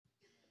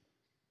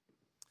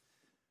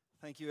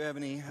Thank you,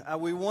 Ebony.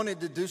 We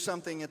wanted to do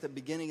something at the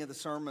beginning of the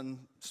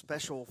sermon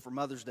special for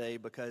Mother's Day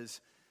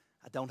because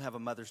I don't have a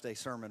Mother's Day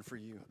sermon for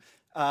you.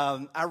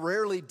 I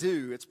rarely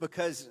do. It's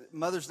because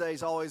Mother's Day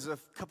is always a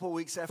couple of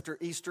weeks after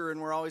Easter, and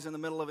we're always in the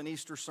middle of an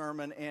Easter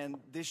sermon. And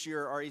this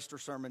year, our Easter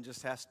sermon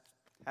just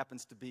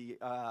happens to be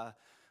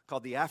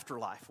called The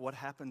Afterlife, What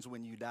Happens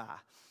When You Die.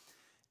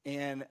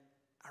 And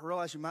I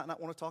realize you might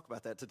not want to talk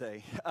about that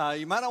today.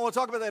 You might not want to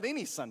talk about that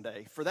any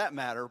Sunday, for that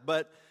matter,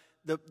 but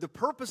the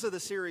purpose of the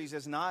series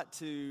is not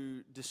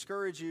to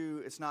discourage you,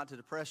 it's not to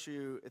depress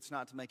you, it's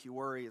not to make you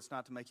worry, it's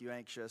not to make you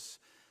anxious.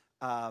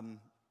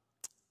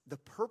 The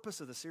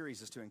purpose of the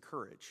series is to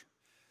encourage.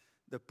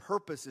 The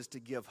purpose is to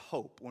give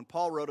hope. When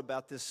Paul wrote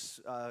about this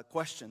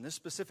question, this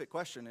specific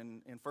question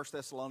in 1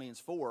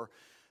 Thessalonians 4,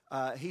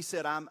 he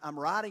said, I'm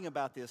writing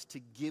about this to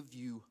give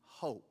you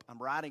hope. I'm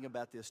writing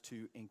about this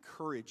to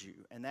encourage you.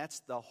 And that's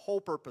the whole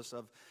purpose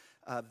of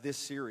this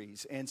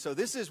series. And so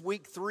this is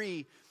week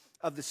 3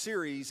 of the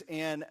series,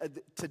 and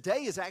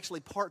today is actually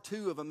part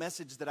 2 of a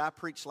message that I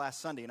preached last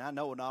Sunday. And I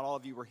know not all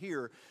of you were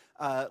here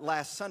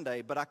last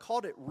Sunday, but I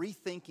called it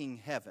Rethinking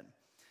Heaven.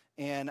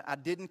 And I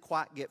didn't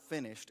quite get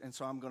finished, and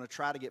so I'm going to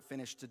try to get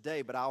finished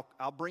today, but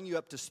I'll bring you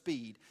up to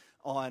speed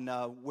on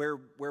where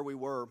we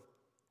were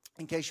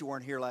in case you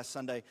weren't here last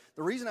Sunday.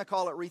 The reason I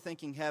call it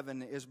Rethinking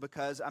Heaven is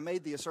because I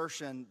made the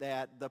assertion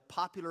that the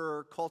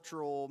popular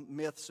cultural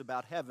myths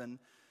about heaven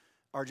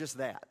are just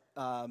that.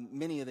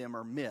 Many of them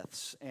are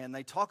myths, and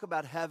they talk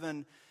about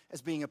heaven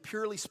as being a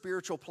purely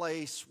spiritual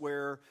place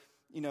where,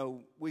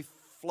 we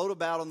float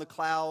about on the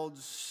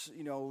clouds,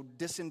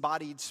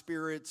 disembodied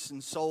spirits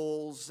and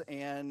souls,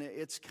 and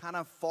it's kind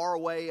of far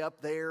away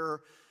up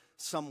there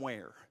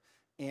somewhere.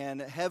 And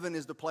heaven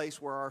is the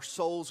place where our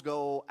souls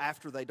go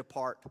after they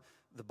depart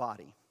the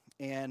body.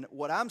 And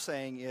what I'm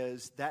saying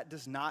is that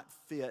does not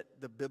fit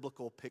the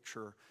biblical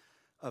picture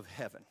of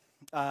heaven.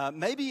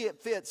 Maybe it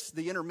fits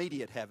the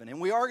intermediate heaven, and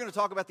we are going to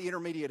talk about the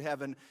intermediate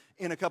heaven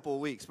in a couple of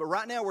weeks. But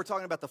right now we're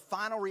talking about the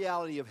final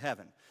reality of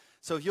heaven.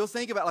 So if you'll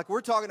think about,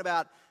 we're talking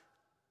about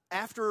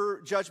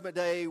after Judgment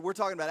Day, we're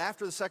talking about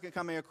after the second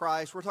coming of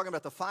Christ, we're talking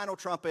about the final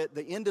trumpet,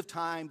 the end of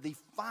time, the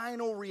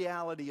final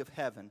reality of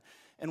heaven.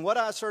 And what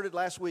I asserted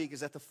last week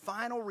is that the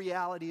final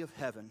reality of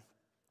heaven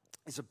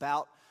is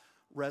about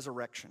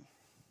resurrection.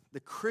 The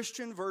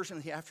Christian version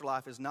of the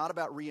afterlife is not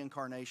about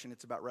reincarnation,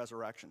 it's about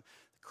resurrection.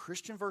 The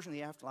Christian version of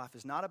the afterlife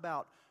is not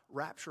about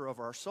rapture of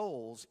our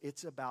souls,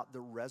 it's about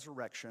the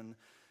resurrection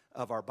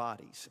of our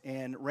bodies.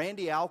 And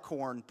Randy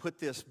Alcorn put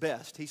this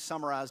best. He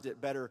summarized it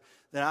better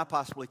than I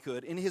possibly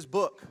could. In his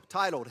book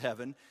titled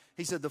Heaven,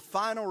 he said, the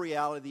final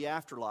reality of the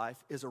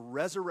afterlife is a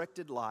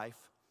resurrected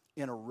life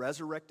in a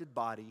resurrected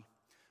body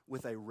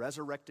with a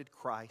resurrected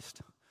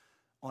Christ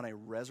on a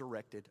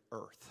resurrected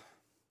earth.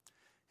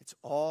 It's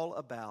all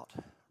about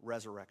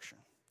resurrection.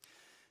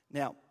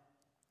 Now,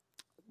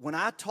 when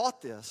I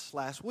taught this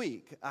last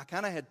week, I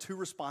kind of had 2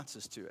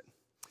 responses to it.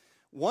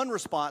 One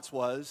response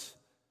was,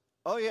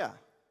 oh yeah,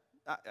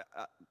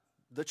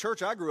 the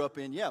church I grew up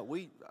in,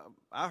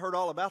 I heard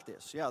all about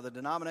this. Yeah, the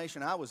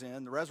denomination I was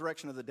in, the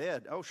resurrection of the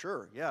dead. Oh,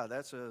 sure, yeah,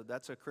 that's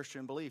a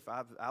Christian belief.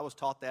 I was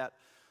taught that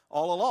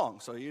all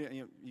along. So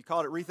you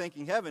called it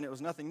Rethinking Heaven. It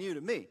was nothing new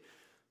to me.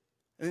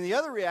 And then the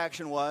other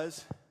reaction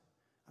was,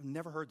 I've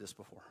never heard this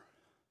before.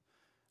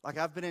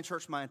 I've been in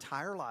church my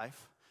entire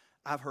life.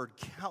 I've heard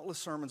countless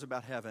sermons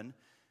about heaven,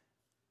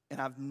 and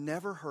I've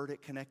never heard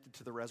it connected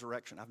to the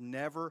resurrection. I've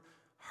never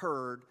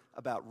heard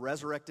about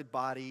resurrected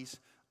bodies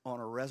on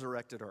a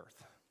resurrected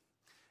earth.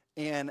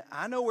 And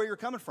I know where you're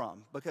coming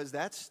from because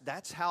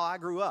that's how I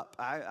grew up.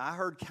 I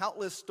heard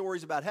countless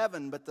stories about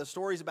heaven, but the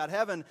stories about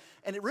heaven,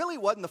 and it really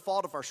wasn't the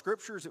fault of our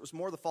scriptures, it was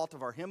more the fault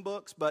of our hymn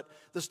books, but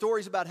the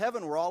stories about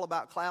heaven were all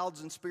about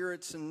clouds and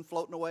spirits and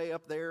floating away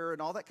up there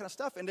and all that kind of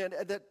stuff. And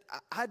that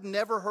I'd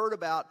never heard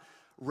about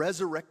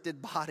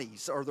resurrected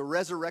bodies or the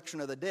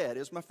resurrection of the dead. It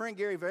was my friend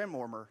Gary Van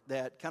Mormer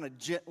that kind of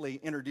gently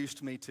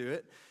introduced me to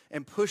it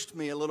and pushed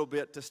me a little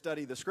bit to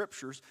study the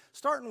scriptures,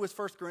 starting with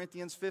 1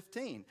 Corinthians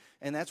 15.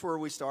 And that's where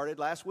we started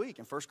last week.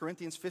 And 1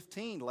 Corinthians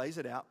 15 lays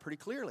it out pretty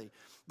clearly.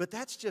 But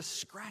that's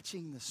just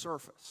scratching the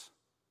surface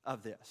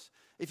of this.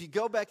 If you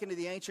go back into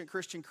the ancient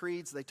Christian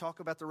creeds, they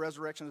talk about the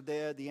resurrection of the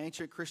dead. The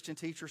ancient Christian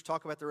teachers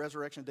talk about the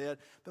resurrection of the dead.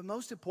 But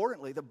most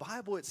importantly, the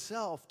Bible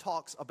itself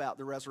talks about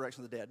the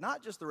resurrection of the dead.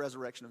 Not just the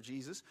resurrection of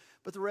Jesus,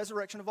 but the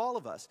resurrection of all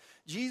of us.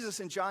 Jesus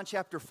in John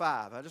chapter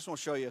 5, I just want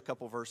to show you a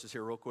couple verses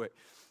here real quick.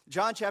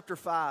 John chapter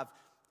 5,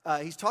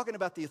 he's talking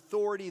about the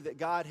authority that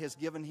God has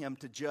given him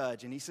to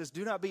judge. And he says,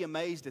 do not be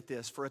amazed at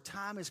this, for a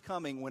time is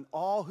coming when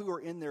all who are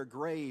in their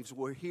graves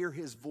will hear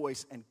his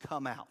voice and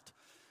come out.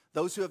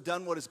 Those who have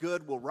done what is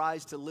good will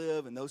rise to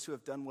live, and those who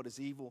have done what is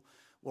evil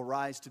will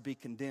rise to be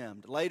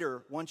condemned.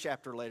 Later, one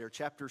chapter later,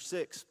 chapter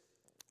 6,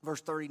 verse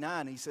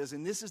 39, he says,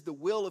 and this is the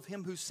will of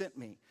him who sent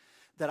me,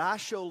 that I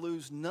shall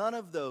lose none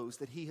of those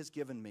that he has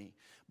given me,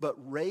 but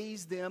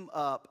raise them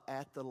up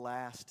at the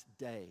last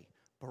day.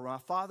 For my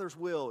Father's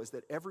will is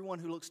that everyone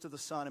who looks to the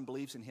Son and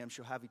believes in him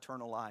shall have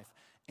eternal life,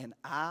 and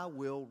I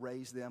will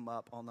raise them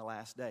up on the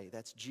last day.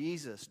 That's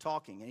Jesus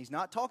talking. And he's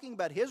not talking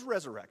about his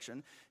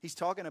resurrection. He's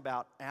talking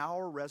about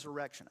our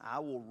resurrection. I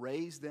will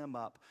raise them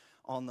up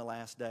on the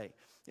last day.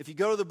 If you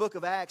go to the book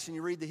of Acts and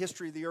you read the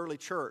history of the early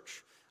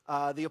church,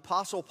 the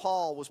Apostle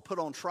Paul was put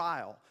on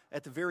trial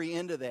at the very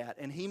end of that.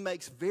 And he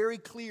makes very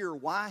clear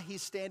why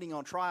he's standing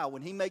on trial.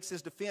 When he makes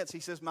his defense, he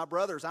says, my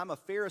brothers, I'm a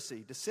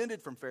Pharisee,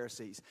 descended from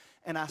Pharisees.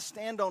 And I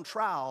stand on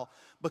trial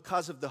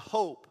because of the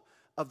hope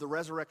of the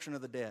resurrection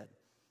of the dead.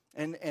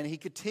 And he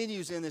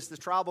continues in this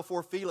trial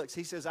before Felix.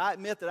 He says, I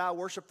admit that I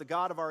worship the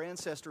God of our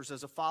ancestors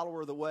as a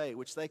follower of the way,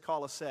 which they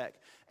call a sect.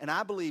 And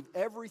I believe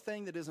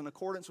everything that is in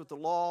accordance with the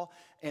law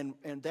and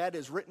that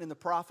is written in the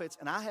prophets.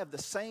 And I have the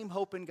same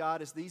hope in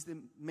God as these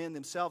men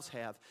themselves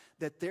have,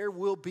 that there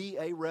will be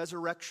a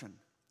resurrection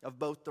of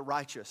both the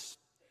righteous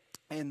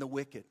and the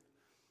wicked.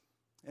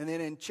 And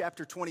then in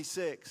chapter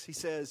 26, he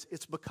says,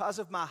 it's because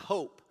of my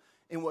hope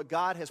in what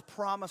God has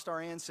promised our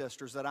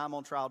ancestors that I'm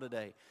on trial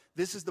today.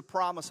 This is the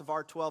promise of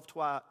our 12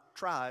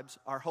 tribes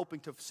are hoping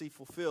to see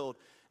fulfilled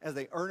as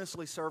they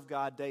earnestly serve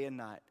God day and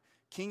night.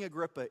 King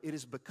Agrippa, it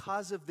is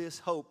because of this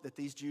hope that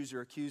these Jews are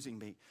accusing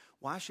me.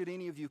 Why should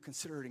any of you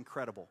consider it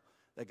incredible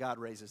that God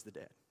raises the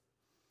dead?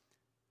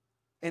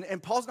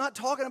 And Paul's not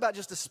talking about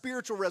just a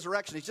spiritual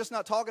resurrection. He's just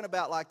not talking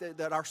about like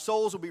that our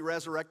souls will be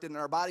resurrected and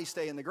our bodies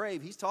stay in the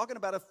grave. He's talking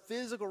about a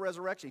physical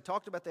resurrection. He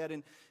talked about that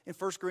in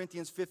 1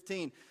 Corinthians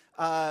 15.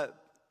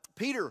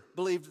 Peter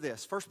believed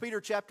this. 1 Peter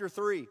chapter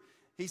 3,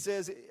 he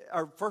says,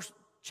 or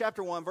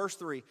chapter 1, verse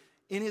 3,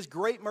 in his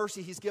great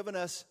mercy, he's given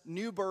us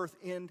new birth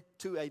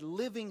into a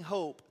living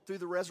hope through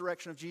the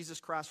resurrection of Jesus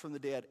Christ from the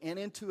dead and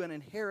into an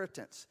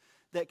inheritance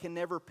that can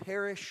never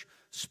perish,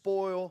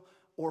 spoil,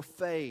 or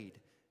fade.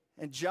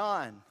 And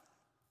John,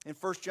 in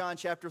 1 John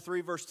chapter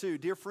 3, verse 2,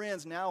 dear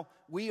friends, now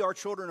we are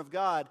children of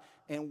God,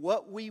 and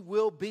what we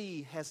will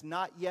be has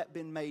not yet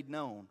been made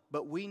known.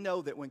 But we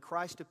know that when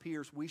Christ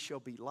appears, we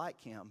shall be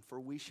like him, for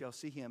we shall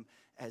see him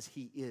as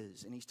he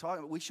is. And he's talking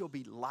about we shall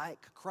be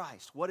like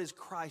Christ. What is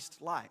Christ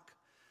like?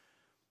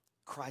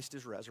 Christ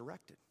is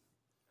resurrected.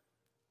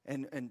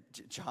 And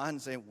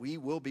John's saying we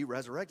will be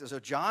resurrected. So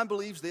John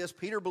believes this,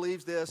 Peter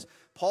believes this,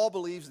 Paul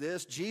believes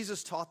this,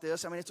 Jesus taught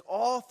this. I mean, it's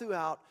all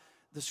throughout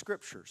the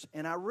scriptures.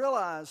 And I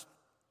realize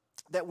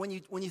that when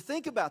you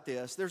think about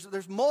this,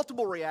 there's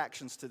multiple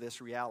reactions to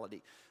this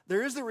reality.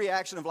 There is the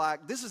reaction of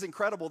like, this is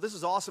incredible, this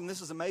is awesome,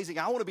 this is amazing,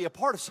 I want to be a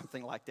part of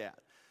something like that.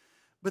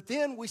 But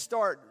then we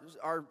start,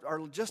 our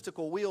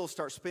logistical wheels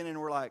start spinning,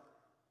 and we're like,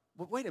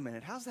 well, wait a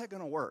minute, how's that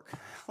going to work?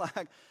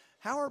 Like,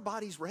 how are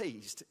bodies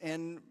raised?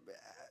 And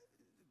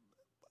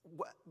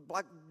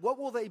what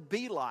will they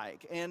be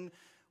like? And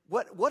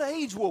what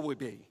age will we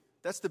be?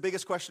 That's the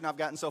biggest question I've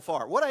gotten so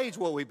far. What age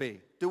will we be?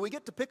 Do we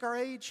get to pick our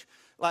age?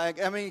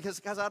 Like, I mean,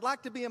 because I'd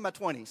like to be in my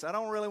 20s. I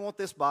don't really want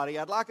this body.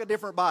 I'd like a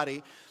different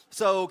body.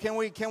 So can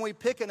we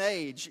pick an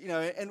age? You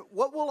know, and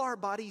what will our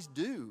bodies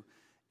do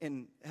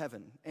in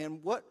heaven?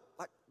 And what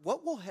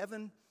will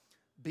heaven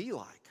be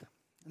like?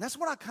 And that's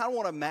what I kind of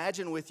want to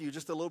imagine with you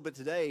just a little bit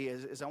today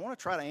is I want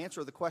to try to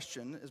answer the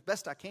question as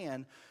best I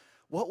can.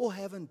 What will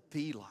heaven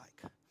be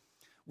like?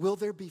 Will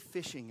there be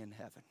fishing in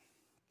heaven?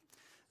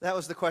 That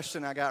was the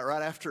question I got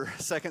right after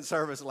second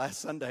service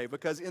last Sunday,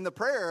 because in the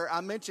prayer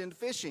I mentioned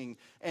fishing,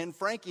 and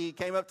Frankie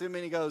came up to me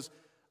and he goes,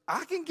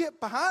 I can get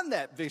behind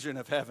that vision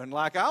of heaven.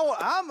 Like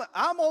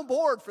I'm on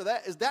board for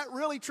that. Is that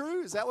really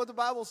true? Is that what the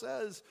Bible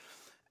says?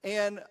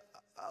 And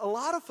a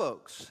lot of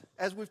folks,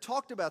 as we've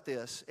talked about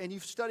this, and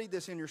you've studied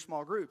this in your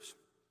small groups,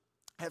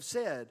 have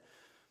said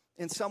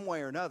in some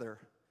way or another,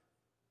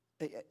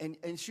 and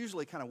it's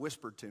usually kind of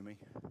whispered to me,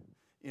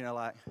 you know,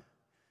 like,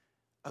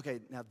 okay,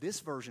 now this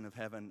version of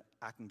heaven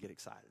I can get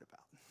excited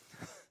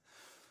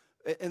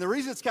about. And the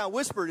reason it's kind of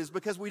whispered is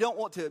because we don't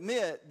want to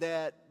admit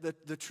that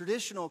the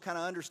traditional kind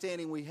of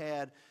understanding we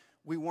had,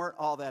 we weren't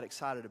all that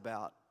excited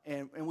about.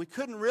 And we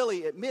couldn't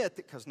really admit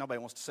that, because nobody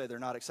wants to say they're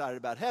not excited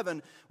about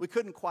heaven, we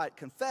couldn't quite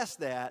confess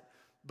that,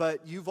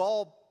 but you've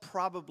all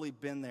probably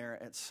been there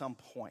at some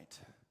point.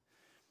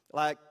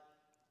 Like,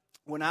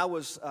 when I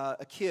was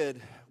a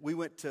kid, we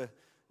went to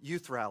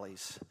youth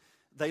rallies.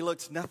 They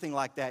looked nothing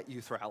like that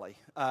youth rally.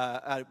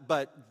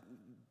 But,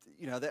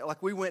 you know,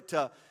 like we went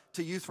to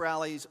youth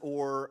rallies,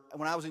 or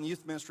when I was in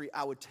youth ministry,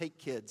 I would take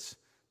kids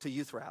to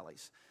youth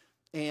rallies.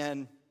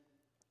 And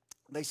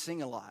they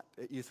sing a lot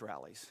at youth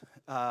rallies,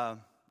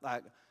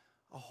 like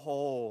a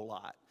whole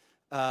lot.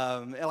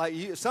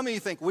 Some of you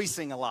think we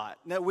sing a lot.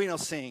 No, we don't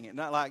sing it.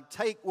 Not like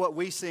take what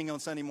we sing on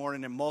Sunday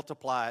morning and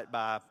multiply it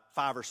by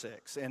 5 or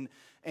 6.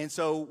 And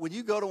so when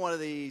you go to one of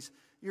these,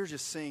 you're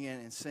just singing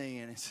and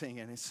singing and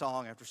singing, and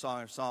song after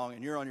song after song,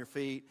 and you're on your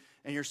feet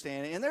and you're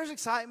standing, and there's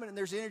excitement and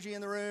there's energy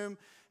in the room,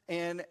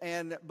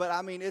 but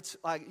I mean, it's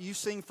like you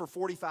sing for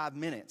 45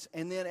 minutes,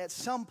 and then at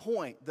some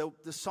point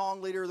the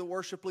song leader, the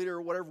worship leader,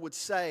 or whatever would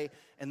say,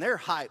 and they're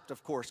hyped,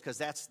 of course,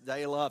 because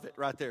they love it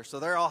right there, so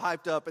they're all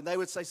hyped up, and they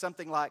would say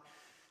something like,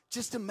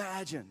 just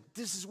imagine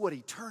this is what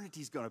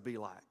eternity's going to be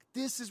like.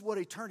 This is what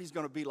eternity's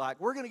going to be like.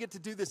 We're going to get to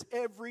do this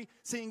every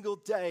single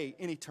day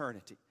in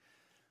eternity.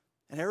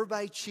 And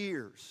everybody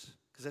cheers,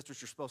 because that's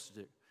what you're supposed to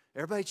do.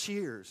 Everybody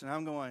cheers, and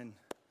I'm going,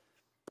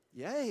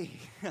 yay,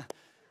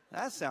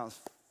 that sounds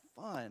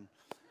fun.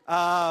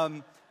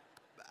 And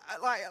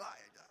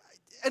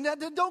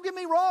don't get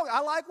me wrong, I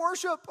like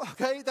worship,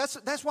 okay?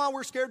 That's why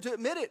we're scared to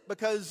admit it,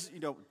 because,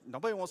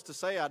 nobody wants to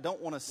say I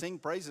don't want to sing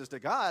praises to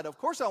God. Of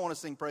course I want to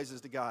sing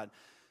praises to God.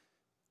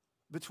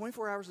 But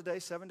 24 hours a day,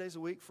 7 days a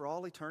week for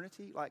all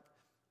eternity,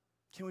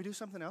 can we do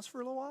something else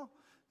for a little while?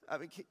 I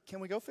mean,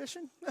 can we go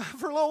fishing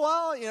for a little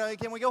while?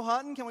 Can we go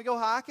hunting? Can we go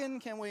hiking?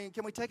 Can we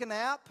take a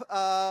nap?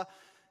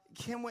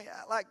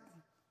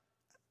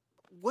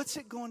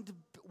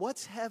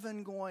 What's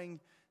heaven going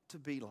to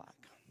be like?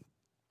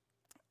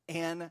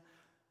 And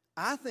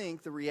I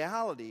think the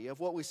reality of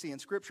what we see in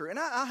Scripture, and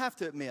I have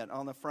to admit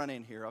on the front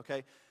end here,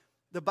 okay,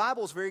 the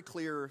Bible's very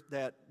clear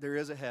that there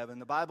is a heaven.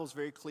 The Bible's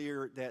very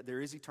clear that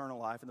there is eternal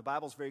life. And the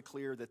Bible's very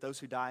clear that those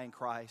who die in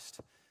Christ,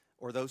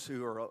 or those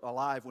who are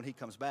alive when He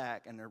comes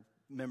back and they're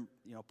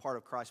part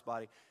of Christ's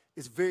body,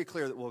 it's very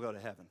clear that we'll go to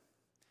heaven.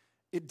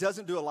 It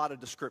doesn't do a lot of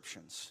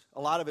descriptions.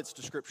 A lot of its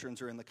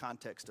descriptions are in the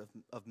context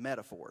of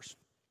metaphors.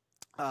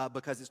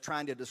 Because it's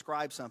trying to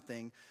describe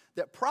something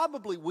that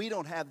probably we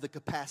don't have the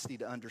capacity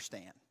to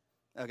understand.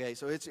 Okay,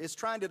 so it's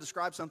trying to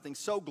describe something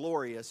so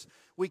glorious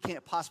we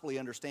can't possibly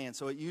understand.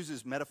 So it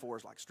uses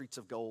metaphors like streets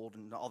of gold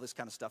and all this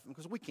kind of stuff,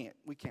 because we can't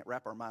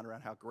wrap our mind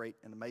around how great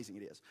and amazing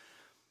it is.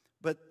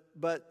 But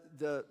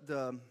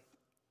the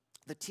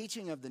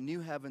teaching of the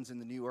new heavens and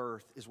the new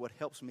earth is what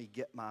helps me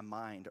get my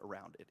mind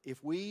around it.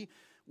 If we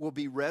will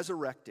be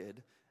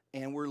resurrected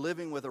and we're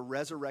living with a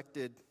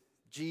resurrected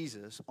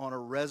Jesus on a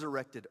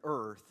resurrected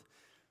earth,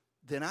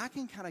 then I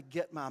can kind of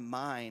get my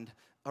mind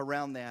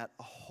around that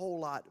a whole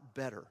lot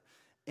better.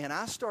 And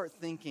I start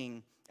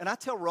thinking, and I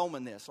tell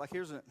Roman this,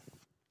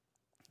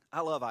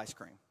 I love ice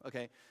cream,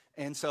 okay?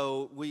 And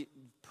so we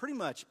pretty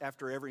much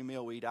after every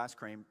meal we eat ice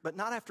cream, but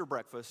not after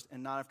breakfast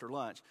and not after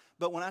lunch.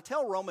 But when I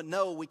tell Roman,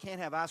 no, we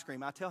can't have ice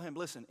cream, I tell him,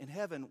 listen, in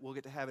heaven we'll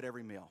get to have it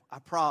every meal. I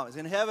promise.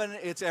 In heaven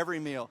it's every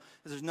meal.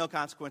 There's no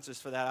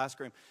consequences for that ice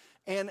cream.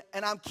 And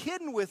I'm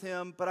kidding with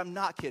him, but I'm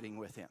not kidding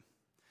with him.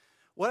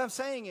 What I'm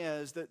saying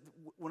is that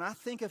when I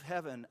think of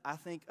heaven, I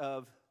think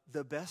of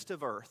the best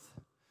of earth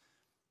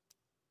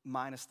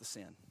minus the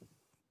sin.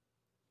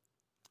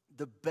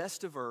 The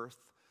best of earth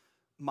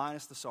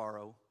minus the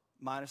sorrow,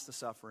 minus the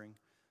suffering,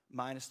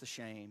 minus the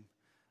shame,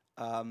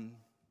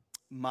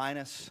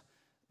 minus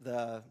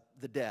the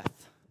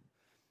death,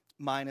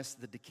 minus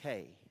the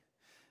decay.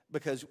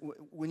 Because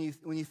when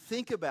you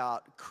think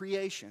about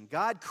creation,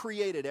 God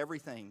created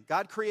everything.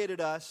 God created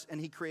us,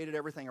 and He created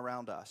everything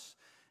around us.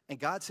 And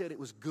God said it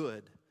was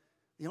good.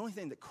 The only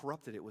thing that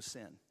corrupted it was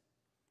sin.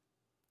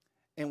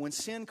 And when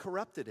sin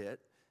corrupted it,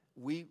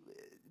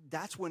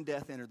 that's when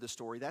death entered the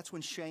story. That's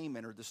when shame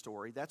entered the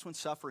story. That's when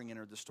suffering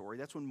entered the story.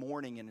 That's when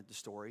mourning entered the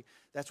story.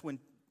 That's when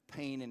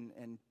pain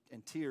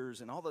and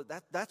tears and all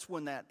that's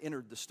when that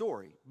entered the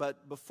story.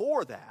 But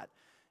before that,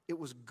 it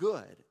was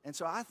good. And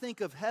so I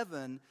think of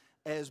heaven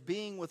as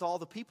being with all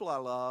the people I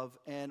love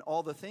and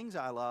all the things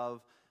I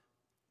love,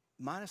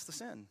 minus the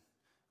sin.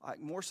 Like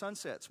more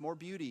sunsets, more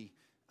beauty,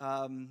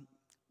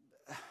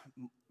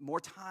 more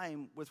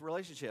time with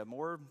relationship,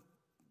 more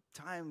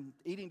time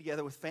eating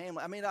together with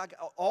family. I mean, like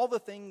all the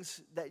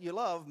things that you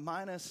love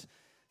minus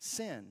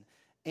sin.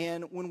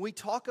 And when we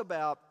talk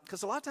about,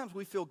 because a lot of times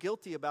we feel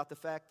guilty about the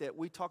fact that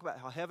we talk about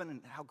how heaven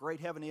and how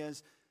great heaven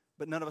is,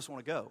 but none of us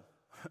want to go,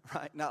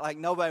 right? Not like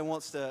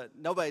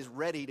nobody's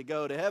ready to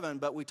go to heaven,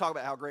 but we talk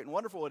about how great and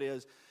wonderful it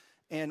is.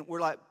 And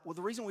we're like, well,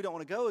 the reason we don't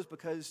want to go is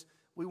because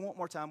we want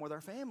more time with our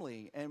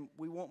family, and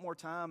we want more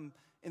time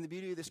in the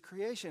beauty of this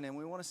creation, and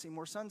we want to see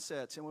more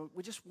sunsets, and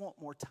we just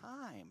want more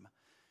time.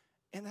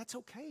 And that's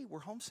okay. We're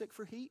homesick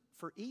for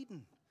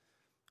Eden.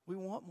 We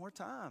want more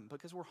time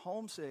because we're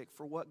homesick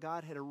for what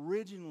God had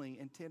originally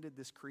intended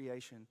this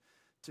creation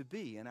to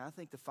be. And I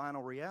think the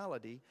final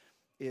reality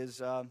is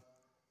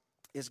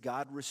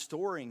God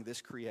restoring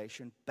this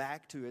creation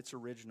back to its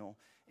original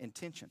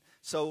intention.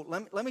 So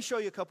let me show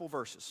you a couple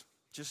verses,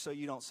 just so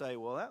you don't say,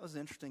 well, that was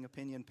an interesting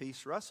opinion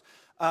piece, Russ.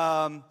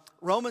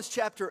 Romans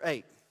chapter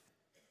 8.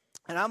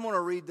 And I'm going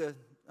to read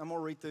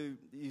through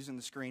using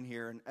the screen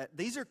here. And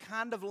these are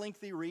kind of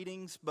lengthy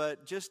readings,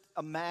 but just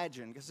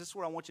imagine, because this is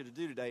what I want you to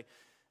do today.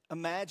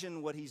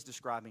 Imagine what he's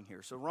describing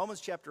here. So Romans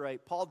chapter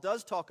 8, Paul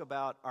does talk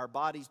about our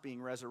bodies being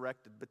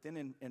resurrected. But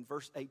then in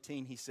verse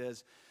 18 he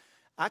says,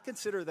 I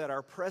consider that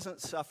our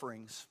present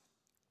sufferings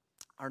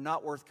are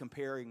not worth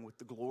comparing with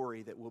the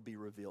glory that will be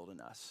revealed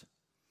in us.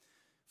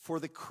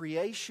 For the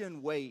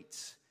creation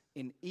waits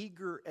in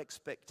eager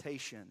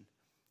expectation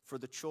for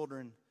the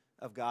children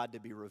of God to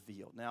be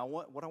revealed. Now,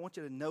 what I want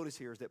you to notice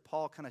here is that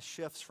Paul kind of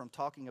shifts from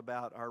talking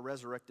about our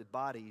resurrected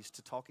bodies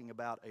to talking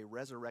about a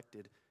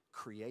resurrected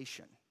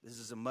creation. This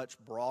is a much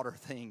broader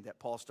thing that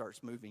Paul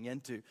starts moving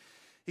into.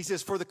 He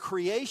says, for the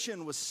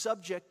creation was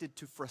subjected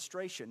to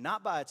frustration,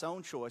 not by its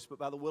own choice, but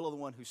by the will of the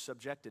one who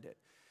subjected it,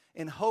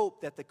 in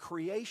hope that the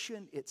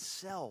creation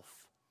itself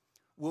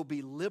will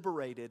be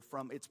liberated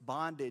from its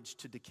bondage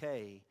to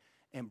decay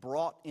and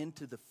brought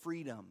into the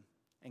freedom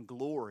and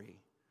glory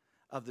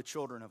of the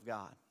children of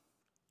God.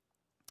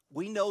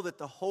 We know that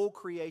the whole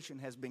creation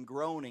has been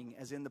groaning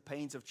as in the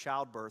pains of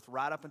childbirth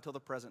right up until the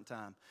present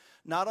time.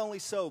 Not only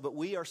so, but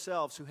we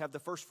ourselves who have the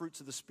first fruits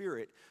of the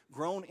Spirit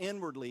groan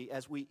inwardly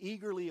as we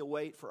eagerly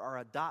await for our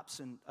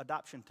adoption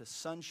to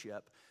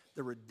sonship,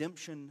 the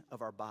redemption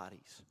of our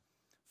bodies.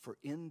 For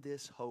in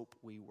this hope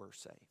we were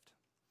saved.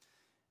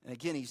 And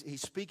again,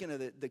 he's speaking of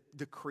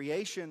the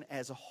creation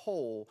as a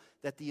whole,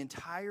 that the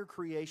entire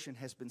creation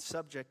has been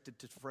subjected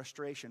to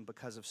frustration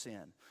because of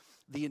sin.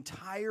 The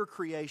entire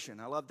creation,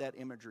 I love that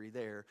imagery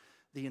there,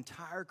 the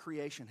entire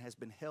creation has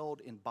been held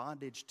in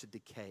bondage to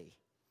decay.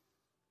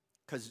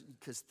 Because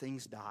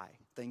things die,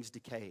 things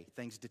decay,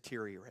 things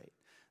deteriorate.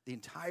 The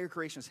entire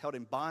creation is held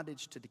in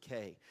bondage to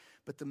decay.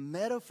 But the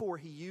metaphor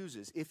he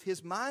uses, if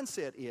his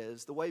mindset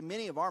is, the way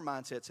many of our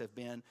mindsets have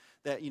been,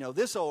 that,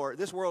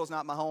 this world is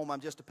not my home, I'm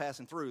just a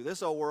passing through.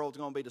 This old world's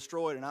going to be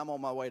destroyed and I'm on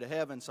my way to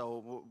heaven,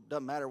 so it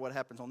doesn't matter what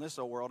happens on this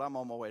old world, I'm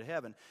on my way to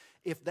heaven.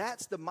 If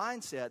that's the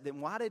mindset, then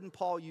why didn't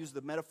Paul use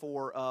the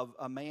metaphor of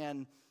a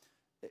man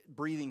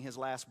breathing his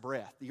last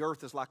breath? The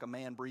earth is like a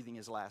man breathing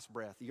his last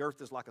breath. The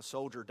earth is like a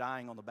soldier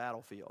dying on the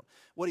battlefield.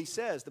 What he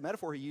says, the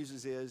metaphor he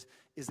uses is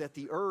that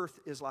the earth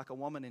is like a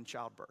woman in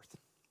childbirth.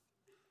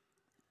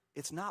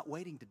 It's not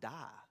waiting to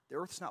die. The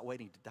earth's not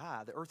waiting to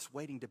die. The earth's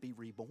waiting to be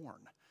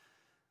reborn.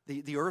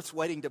 The earth's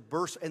waiting to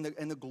burst. And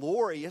the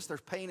glory, yes,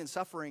 there's pain and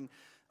suffering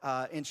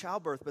in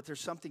childbirth, but there's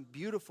something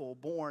beautiful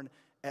born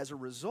as a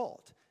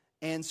result.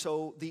 And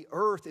so the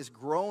earth is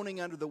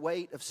groaning under the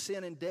weight of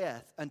sin and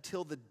death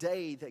until the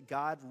day that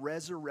God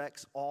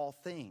resurrects all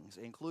things,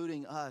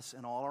 including us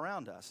and all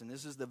around us. And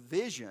this is the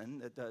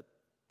vision that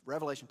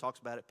Revelation talks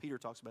about it, Peter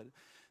talks about it,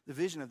 the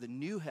vision of the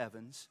new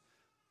heavens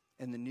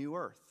and the new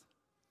earth.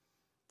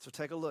 So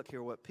take a look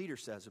here what Peter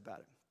says about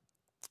it.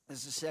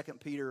 This is 2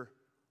 Peter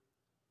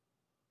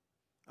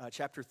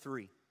chapter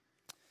 3.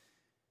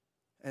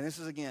 And this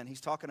is, again,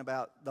 he's talking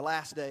about the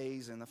last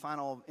days and the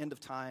final end of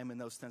time and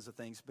those kinds of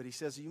things. But he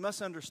says, you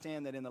must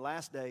understand that in the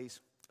last days,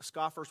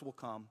 scoffers will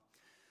come,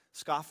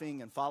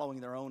 scoffing and following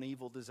their own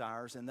evil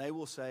desires. And they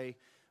will say,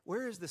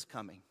 where is this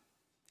coming?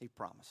 He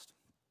promised.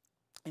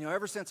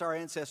 Ever since our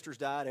ancestors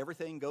died,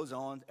 everything goes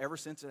on, ever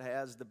since it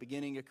has the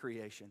beginning of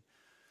creation.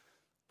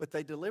 But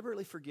they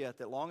deliberately forget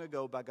that long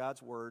ago, by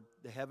God's word,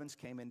 the heavens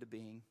came into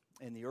being,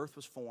 and the earth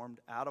was formed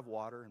out of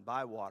water,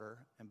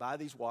 and by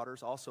these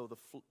waters also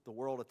the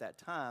world at that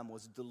time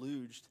was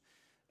deluged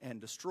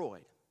and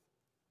destroyed.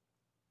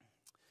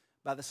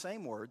 By the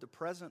same word, the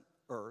present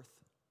earth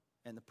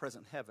and the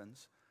present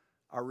heavens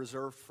are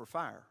reserved for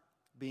fire,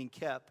 being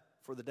kept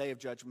for the day of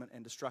judgment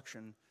and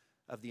destruction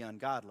of the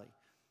ungodly.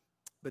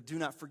 But do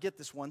not forget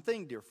this one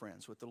thing, dear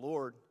friends, with the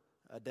Lord,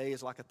 a day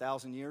is like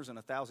 1,000 years, and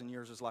 1,000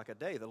 years is like a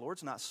day. The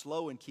Lord's not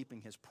slow in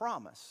keeping his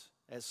promise,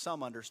 as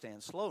some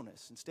understand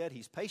slowness. Instead,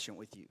 he's patient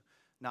with you,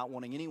 not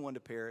wanting anyone to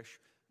perish,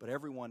 but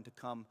everyone to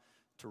come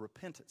to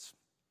repentance.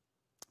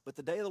 But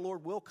the day of the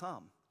Lord will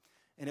come,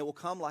 and it will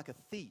come like a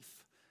thief.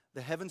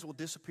 The heavens will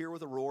disappear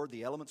with a roar,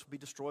 the elements will be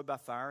destroyed by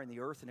fire, and the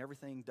earth and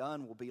everything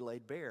done will be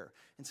laid bare.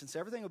 And since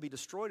everything will be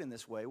destroyed in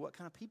this way, what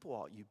kind of people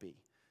ought you be?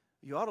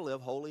 You ought to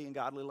live holy and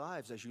godly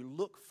lives as you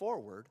look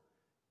forward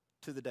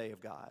to the day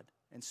of God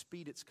and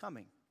speed its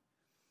coming.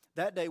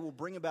 That day will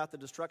bring about the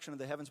destruction of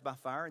the heavens by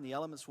fire, and the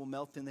elements will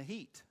melt in the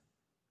heat.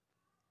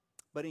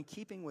 But in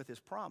keeping with his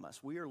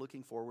promise, we are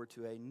looking forward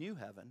to a new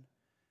heaven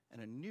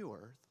and a new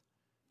earth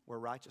where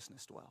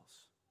righteousness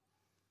dwells.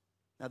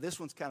 Now,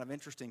 this one's kind of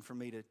interesting for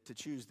me to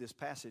choose this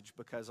passage,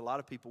 because a lot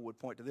of people would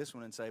point to this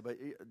one and say, but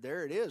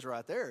there it is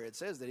right there. It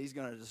says that he's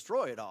going to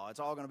destroy it all. It's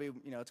all going to be,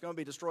 it's going to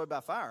be destroyed by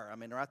fire. I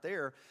mean, right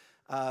there.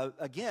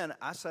 Again,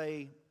 I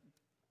say,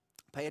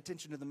 pay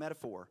attention to the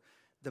metaphor.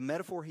 The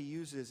metaphor he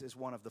uses is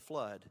one of the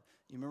flood.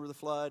 You remember the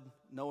flood,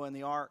 Noah and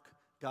the ark?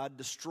 God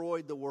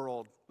destroyed the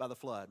world by the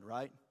flood,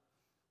 right?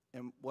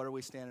 And what are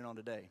we standing on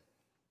today?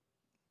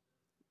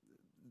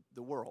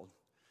 The world.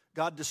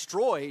 God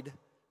destroyed.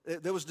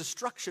 There was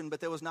destruction, but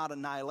there was not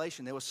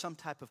annihilation. There was some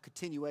type of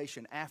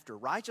continuation after.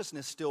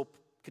 Righteousness still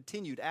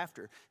continued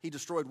after. He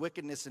destroyed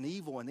wickedness and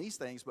evil and these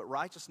things, but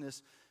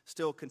righteousness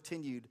still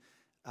continued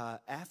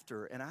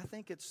after. And I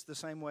think it's the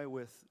same way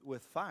with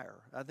fire.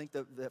 I think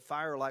that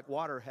fire, like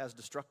water, has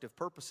destructive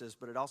purposes,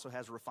 but it also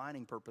has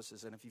refining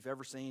purposes. And if you've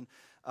ever seen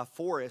a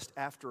forest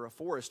after a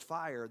forest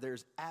fire,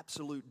 there's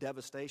absolute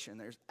devastation.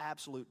 There's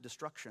absolute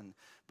destruction.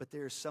 But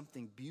there's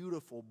something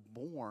beautiful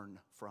born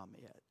from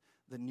it.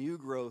 The new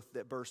growth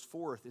that burst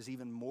forth is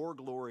even more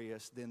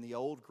glorious than the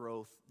old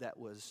growth that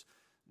was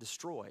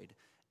destroyed.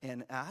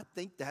 And I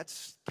think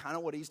that's kind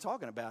of what he's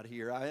talking about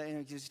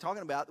here. He's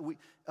talking about, in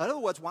other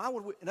words, why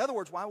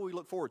would we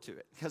look forward to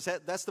it? Because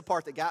that's the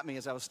part that got me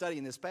as I was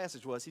studying this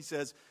passage was,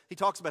 he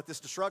talks about this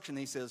destruction, and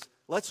he says,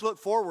 let's look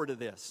forward to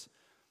this.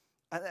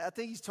 I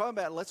think he's talking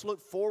about, let's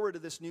look forward to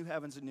this new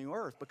heavens and new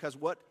earth, because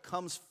what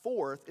comes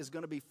forth is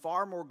going to be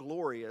far more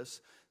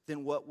glorious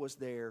than what was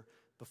there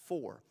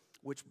before.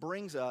 Which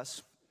brings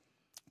us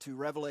to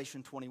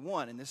Revelation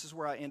 21, and this is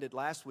where I ended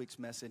last week's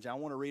message. I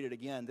want to read it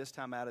again, this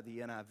time out of the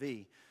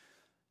NIV.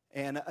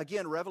 And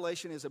again,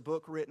 Revelation is a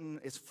book written,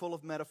 it's full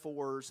of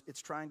metaphors,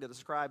 it's trying to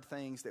describe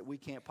things that we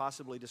can't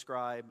possibly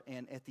describe.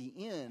 And at the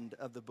end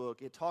of the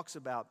book, it talks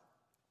about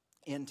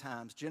end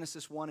times.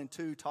 Genesis 1 and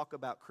 2 talk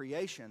about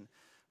creation.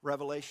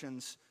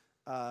 Revelations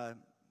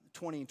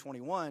 20 and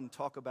 21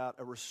 talk about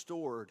a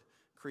restored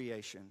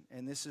creation.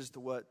 And this is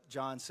what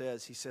John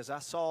says. He says, I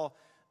saw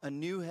a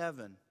new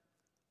heaven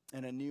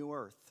and a new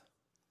earth.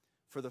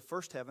 For the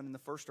first heaven and the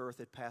first earth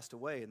had passed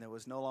away, and there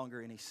was no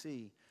longer any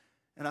sea.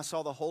 And I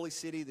saw the holy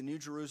city, the New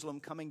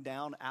Jerusalem, coming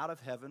down out of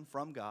heaven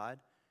from God,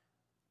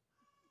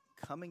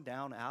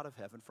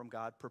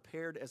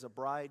 prepared as a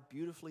bride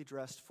beautifully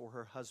dressed for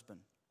her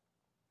husband.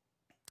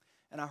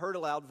 And I heard a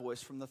loud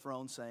voice from the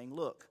throne saying,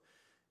 look,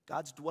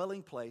 God's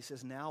dwelling place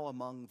is now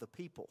among the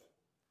people,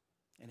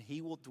 and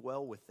he will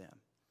dwell with them.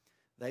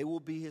 They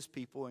will be his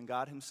people, and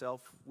God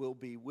himself will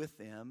be with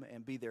them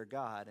and be their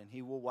God, and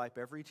he will wipe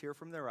every tear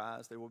from their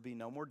eyes. There will be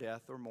no more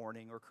death or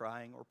mourning or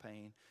crying or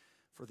pain,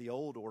 for the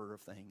old order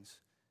of things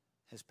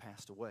has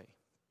passed away.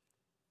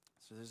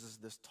 So this is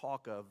this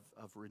talk of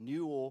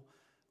renewal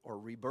or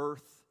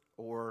rebirth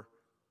or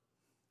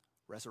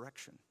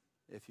resurrection,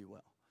 if you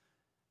will.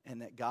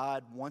 And that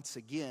God once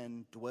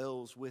again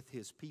dwells with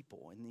his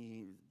people. In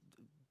the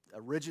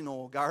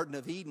original Garden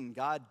of Eden,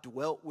 God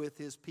dwelt with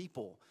his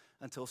people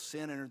until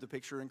sin entered the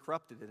picture and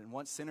corrupted it. And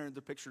once sin entered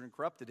the picture and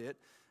corrupted it,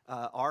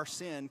 our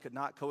sin could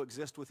not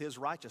coexist with his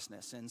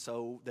righteousness. And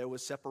so there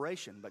was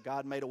separation. But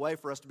God made a way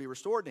for us to be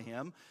restored to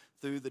him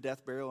through the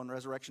death, burial, and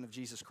resurrection of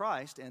Jesus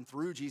Christ. And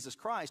through Jesus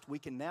Christ, we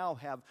can now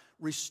have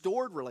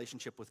restored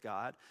relationship with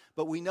God.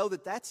 But we know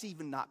that that's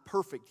even not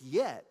perfect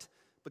yet,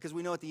 because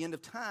we know at the end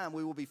of time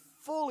we will be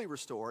fully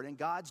restored, and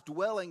God's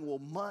dwelling will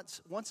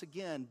once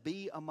again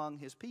be among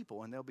his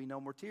people. And there'll be no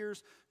more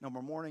tears, no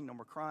more mourning, no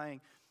more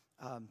crying,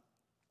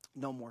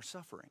 no more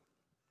suffering.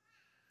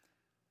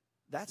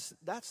 That's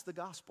the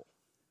gospel.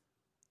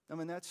 I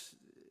mean,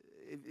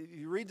 if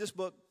you read this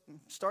book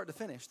start to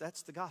finish,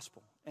 that's the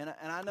gospel. And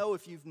I know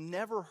if you've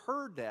never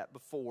heard that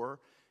before,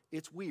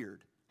 it's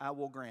weird. I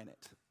will grant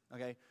it.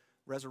 Okay,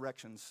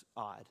 resurrection's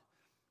odd.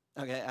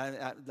 Okay,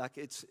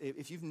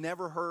 if you've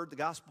never heard the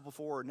gospel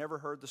before or never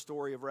heard the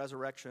story of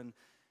resurrection,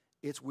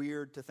 it's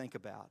weird to think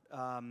about.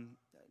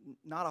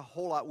 Not a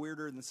whole lot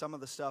weirder than some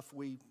of the stuff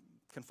we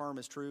confirm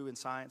is true in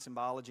science and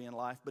biology and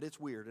life, but it's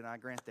weird, and I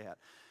grant that.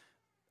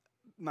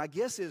 My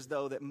guess is,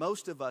 though, that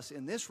most of us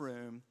in this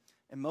room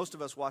and most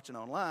of us watching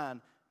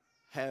online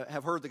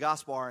have heard the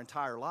gospel our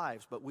entire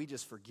lives, but we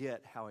just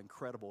forget how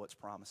incredible its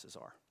promises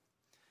are.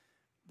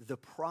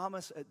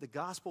 The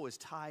gospel is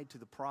tied to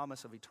the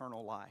promise of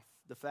eternal life.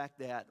 The fact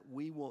that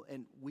we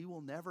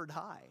will never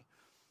die.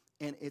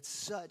 And it's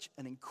such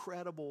an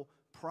incredible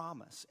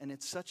promise. And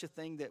it's such a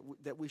thing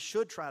that we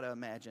should try to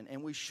imagine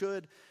and we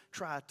should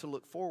try to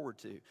look forward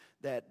to.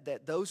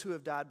 That those who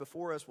have died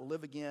before us will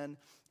live again,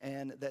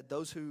 and that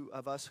those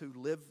of us who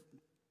live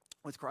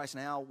with Christ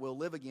now will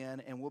live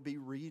again and will be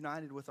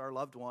reunited with our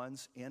loved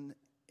ones in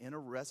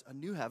a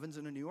new heavens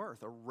and a new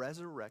earth, a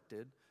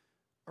resurrected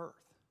earth.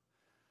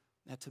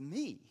 Now to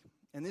me,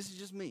 and this is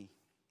just me,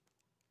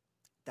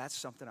 that's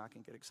something I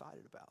can get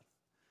excited about.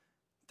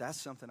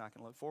 That's something I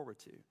can look forward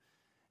to.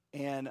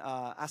 And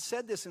I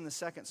said this in the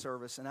second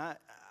service, and I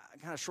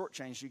kind of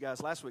shortchanged you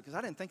guys last week because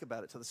I didn't think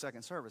about it till the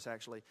second service,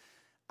 actually.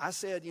 I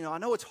said, I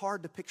know it's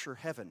hard to picture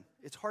heaven.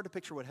 It's hard to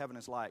picture what heaven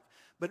is like,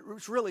 but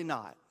it's really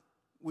not.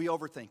 We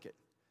overthink it.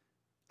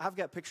 I've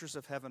got pictures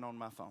of heaven on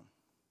my phone.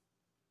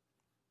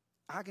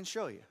 I can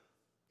show you.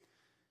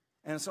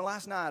 And so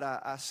last night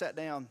I sat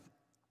down.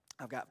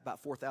 I've got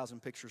about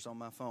 4,000 pictures on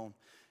my phone.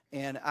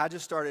 And I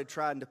just started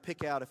trying to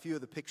pick out a few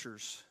of the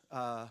pictures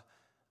of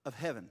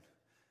heaven.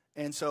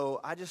 And so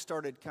I just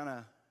started kind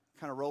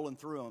of rolling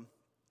through them.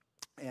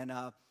 And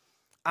I'm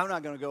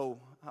not going to go,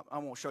 I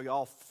won't show you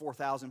all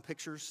 4,000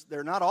 pictures.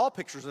 They're not all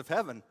pictures of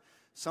heaven.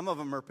 Some of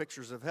them are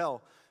pictures of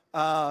hell.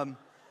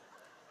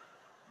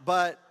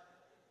 But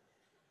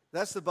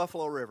that's the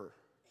Buffalo River.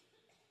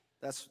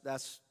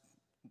 That's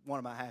one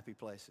of my happy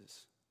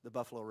places, the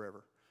Buffalo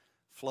River,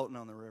 floating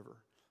on the river.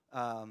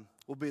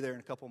 We'll be there in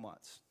a couple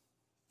months.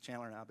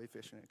 Chandler and I will be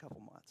fishing in a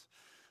couple months.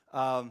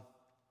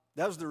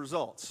 That was the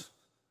results.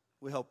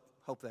 We hope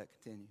that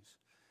continues.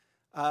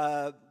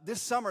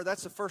 This summer,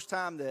 that's the first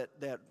time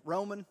that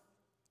Roman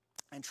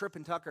and Tripp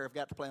and Tucker have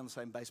got to play on the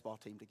same baseball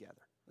team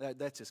together.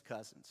 That's his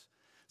cousins.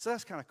 So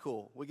that's kind of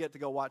cool. We get to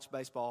go watch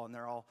baseball, and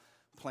they're all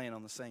playing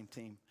on the same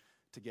team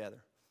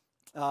together.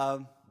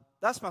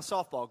 That's my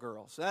softball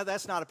girls.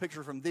 That's not a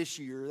picture from this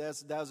year.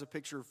 That was a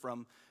picture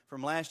from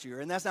last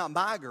year. And that's not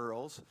my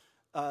girls.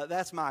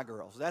 That's my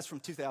girls. That's from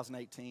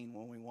 2018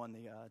 when we won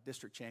the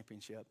district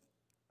championship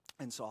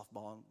in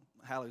softball.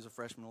 Hallie's a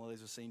freshman,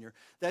 Lily's a senior.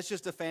 That's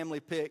just a family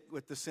pic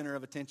with the center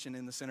of attention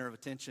in the center of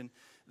attention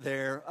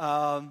there.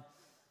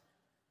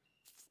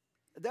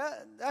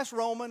 That's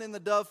Roman in the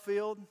dove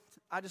field.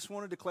 I just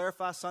wanted to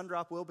clarify,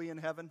 Sundrop will be in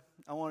heaven.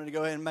 I wanted to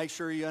go ahead and make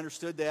sure you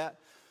understood that.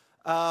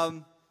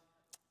 That's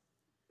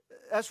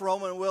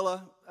Roman and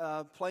Willa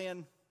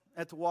playing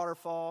at the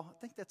waterfall. I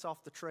think that's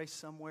off the trace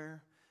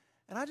somewhere.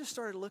 And I just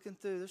started looking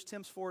through. There's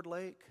Timms Ford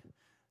Lake.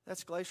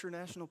 That's Glacier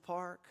National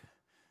Park.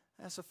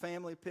 That's a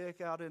family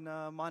pic out in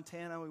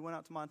Montana. We went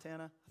out to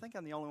Montana. I think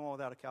I'm the only one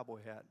without a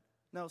cowboy hat.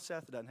 No,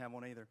 Seth doesn't have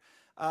one either.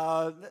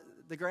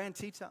 The Grand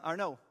Teton, or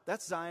no,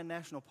 that's Zion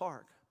National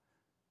Park.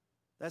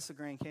 That's the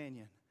Grand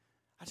Canyon.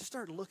 I just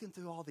started looking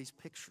through all these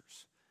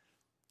pictures.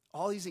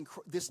 All these,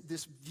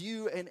 this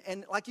view,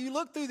 and like you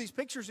look through these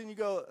pictures and you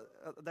go,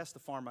 that's the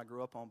farm I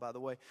grew up on, by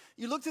the way.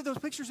 You look through those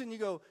pictures and you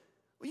go,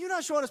 well, you're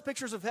not showing us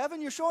pictures of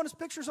heaven, you're showing us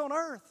pictures on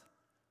earth.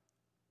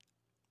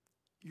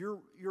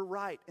 You're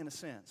right in a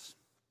sense.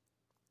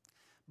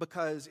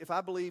 Because if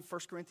I believe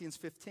 1 Corinthians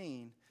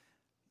 15,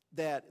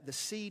 that the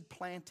seed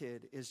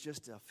planted is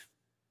just a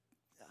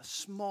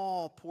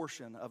small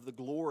portion of the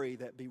glory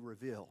that be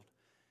revealed.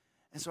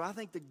 And so I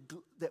think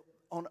that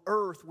on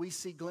earth we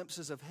see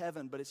glimpses of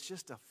heaven, but it's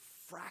just a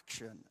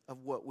fraction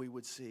of what we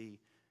would see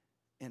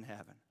in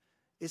heaven.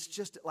 It's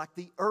just like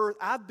the earth.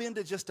 I've been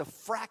to just a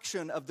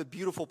fraction of the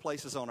beautiful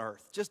places on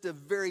earth. Just a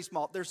very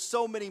small. There's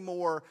so many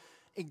more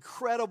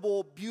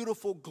incredible,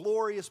 beautiful,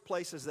 glorious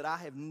places that I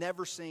have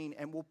never seen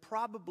and will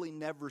probably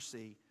never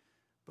see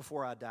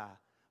before I die.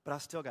 But I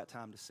still got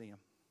time to see them.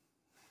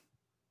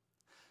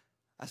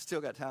 I still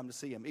got time to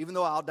see them, even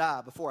though I'll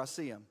die before I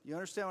see them. You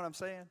understand what I'm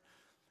saying?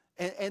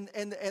 And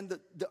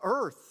the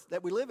earth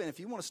that we live in,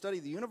 if you want to study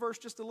the universe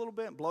just a little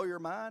bit and blow your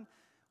mind,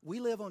 we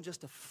live on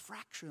just a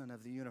fraction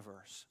of the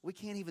universe. We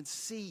can't even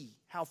see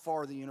how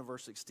far the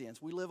universe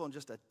extends. We live on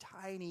just a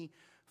tiny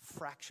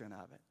fraction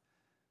of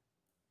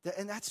it.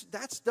 And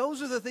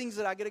those are the things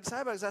that I get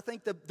excited about, because I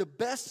think the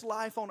best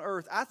life on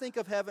earth, I think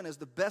of heaven as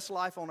the best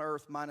life on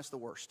earth minus the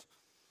worst.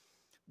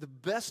 The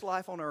best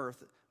life on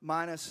earth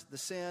minus the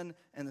sin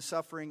and the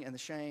suffering and the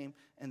shame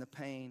and the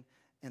pain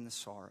and the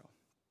sorrow.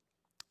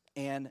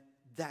 And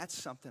that's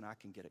something I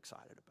can get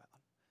excited about.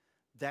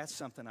 That's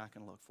something I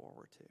can look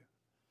forward to.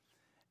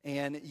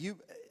 And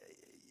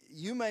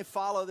you may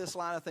follow this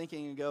line of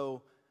thinking and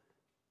go,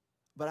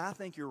 but I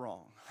think you're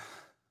wrong.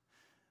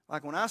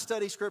 Like when I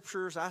study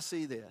scriptures, I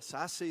see this.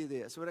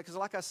 Because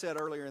like I said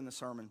earlier in the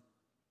sermon,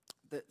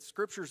 that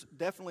scriptures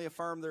definitely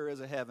affirm there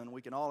is a heaven.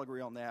 We can all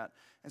agree on that.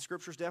 And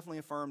scriptures definitely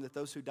affirm that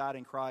those who died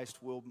in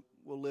Christ will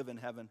live in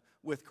heaven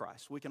with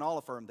Christ. We can all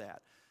affirm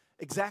that.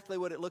 Exactly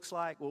what it looks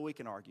like, well, we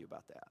can argue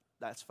about that.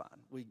 That's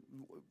fine.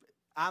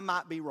 I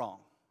might be wrong.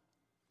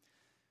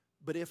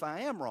 But if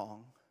I am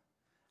wrong,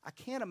 I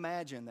can't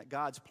imagine that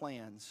God's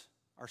plans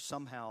are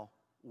somehow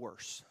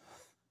worse.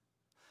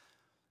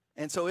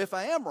 And so if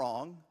I am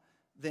wrong,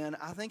 then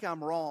I think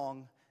I'm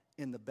wrong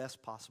in the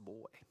best possible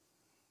way.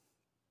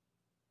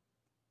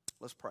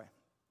 Let's pray.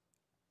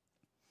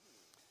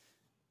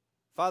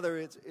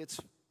 Father,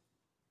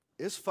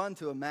 it's fun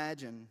to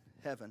imagine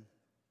heaven.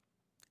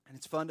 And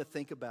it's fun to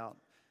think about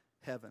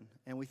heaven.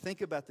 And we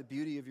think about the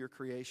beauty of your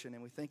creation,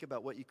 and we think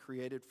about what you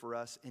created for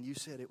us, and you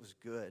said it was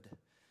good.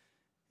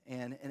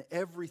 And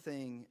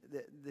everything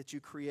that you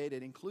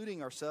created,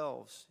 including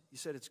ourselves, you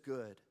said it's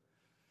good.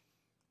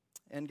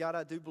 And God,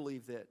 I do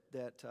believe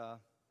that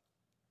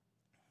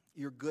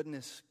your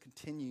goodness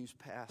continues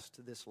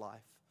past this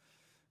life.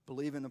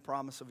 Believe in the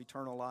promise of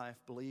eternal life.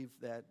 Believe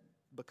that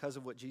because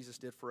of what Jesus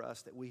did for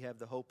us, that we have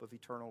the hope of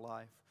eternal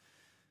life.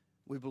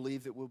 We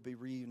believe that we'll be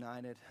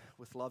reunited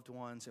with loved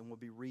ones, and we'll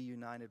be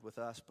reunited with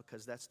us,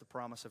 because that's the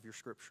promise of your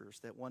scriptures,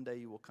 that one day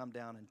you will come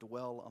down and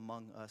dwell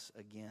among us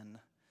again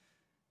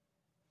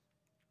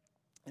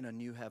in a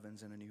new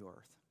heavens and a new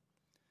earth.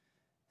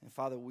 And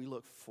Father, we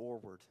look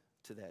forward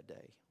to that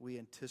day. We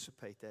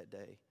anticipate that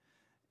day.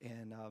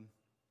 And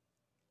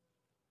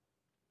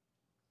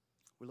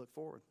we look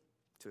forward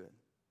to it.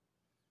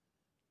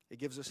 It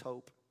gives us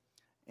hope,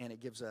 and it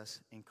gives us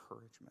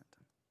encouragement.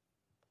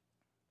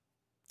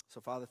 So,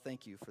 Father,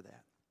 thank you for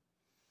that.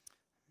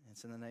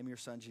 It's in the name of your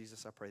Son,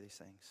 Jesus, I pray these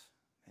things.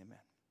 Amen.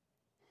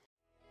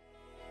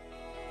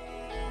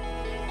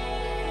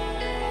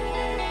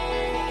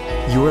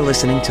 You are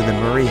listening to the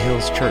Murray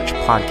Hills Church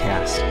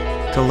podcast.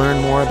 To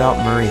learn more about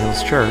Murray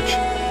Hills Church,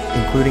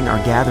 including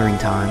our gathering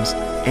times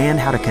and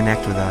how to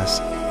connect with us,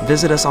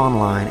 visit us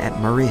online at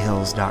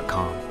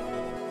murrayhills.com.